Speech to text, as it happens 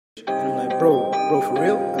And I'm like, bro, for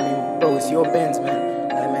real? I mean, bro, it's your Benz, man.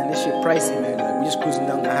 Like, man, this shit pricey, man. Like, we just cruising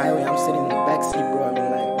down the highway. I'm sitting in the back seat, bro. I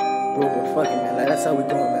mean, like, bro, but fuck it, man. Like, that's how we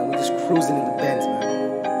going, man. We just cruising in the Benz,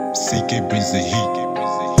 man. CK brings the heat.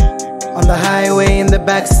 On the highway in the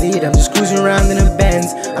backseat, I'm just cruising around in a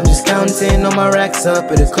Benz. I'm just counting all my racks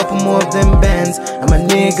up with a couple more of them bands. And my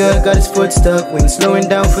nigga got his foot stuck, we ain't slowing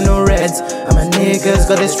down for no reds. And my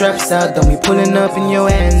niggas got their straps out, don't be pulling up in your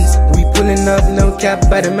ends. We pulling up, no cap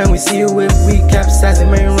by the man, we see you whip, we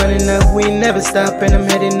capsizing, man, running up, we never stop, and I'm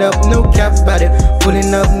heading up, no cap about it.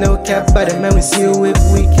 Pulling up, no cap by the man, we see you whip,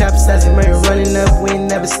 we capsizing, man, running up, we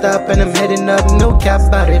never stop, and I'm heading up, no cap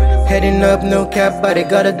about it. Heading up, no cap about it,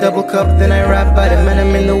 got a double cup, then I rap about it. Man,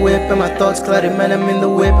 I'm in the whip and my thoughts clouded. Man, I'm in the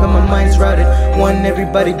whip and my mind's routed. One,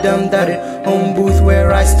 everybody dumb doubted. Home booth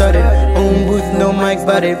where I started. Home booth, no mic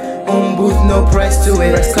about it. Home booth, no price to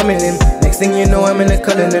it. It's coming in. Next thing you know, I'm in a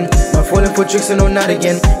Cullinan. I'm falling for tricks and no not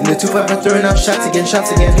again. In the 2-5, I'm throwing out shots again,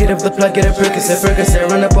 shots again. Hit up the plug, get a Percocet.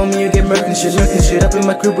 Run up on me, you get murking shit. Up in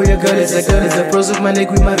my crib where your girl is. The pros of my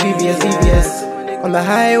nigga with my VVS. On the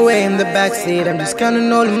highway in the backseat, I'm just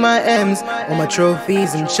counting all of my M's. All my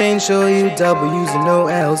trophies and chains show you W's and no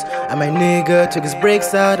L's. And my nigga took his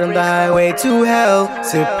brakes out on the highway to hell.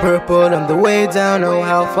 Sip purple on the way down, oh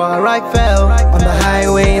how far I fell. On the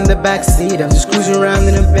highway in the backseat, I'm just cruising around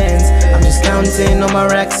in a Benz. I'm just counting all my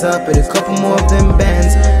racks up with a couple more of them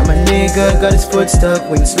bands. And my nigga got his foot stuck,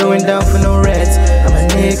 we ain't slowing down for no reds. And my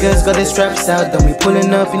niggas got their straps out, don't be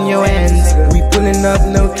pulling up in your ends. We pulling up,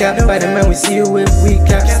 no cap by the man, we see you whip. We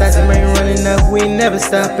capsizing, man, running up, we never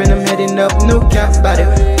stop, and I'm heading up, no cap about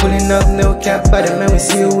it. Pulling up, no cap about it, man, we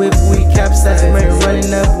see you whip, we capsizing, man,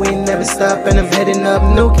 running up, we never stop, and I'm heading up,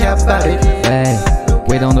 no cap about it. Hey,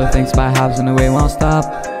 we don't do things by halves and we won't stop.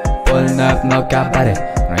 Pulling up, no cap about it.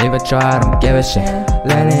 Don't even try, don't give a shit.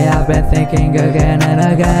 Lately I've been thinking again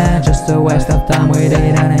and again, just a waste of time we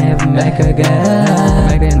didn't even make again.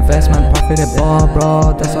 Make the investment profitable,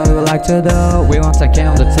 bro, that's what we like to do. We want to get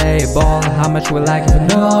on the table, how much we like it,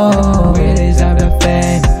 no. We deserve the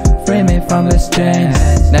fame, free me from these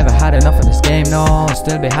chains. Never had enough of this game, no.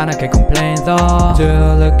 Still behind, I can complain though.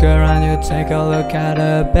 To look around, you take a look at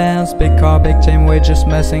the Benz. Big car, big team, we're just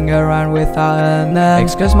messing around without an end.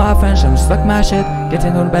 Excuse my French, I'm stuck my shit. Get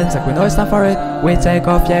into the Benz like we know it's not for it. We take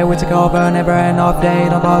off, yeah, we take over, never end off day.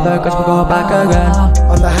 Don't bother, cause we go back again.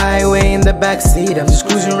 On the highway in the backseat, I'm just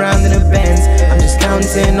cruising around in a Benz. I'm just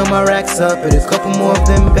counting all my racks up with a couple more of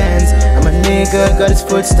them bands. And my nigga got his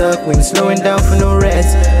foot stuck, we ain't slowing down for no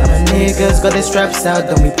reds. And my niggas got their straps out,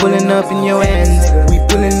 don't be pulling up in your ends. We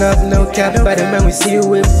pulling up, no cap by the man, we see you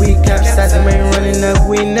whip, we capsizing, man, running up,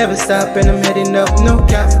 we never stop, and I'm heading up, no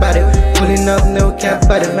cap about it. Pulling up, no cap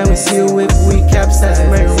by the man, we see you whip, we capsizing,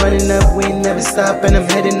 man, running up, we never stop, and I'm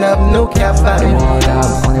heading up, no cap about it.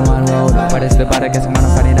 Only one road, but it's the bad, I guess I'm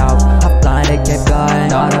gonna find it out. I'm blind, I keep going,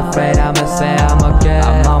 not afraid, I'ma say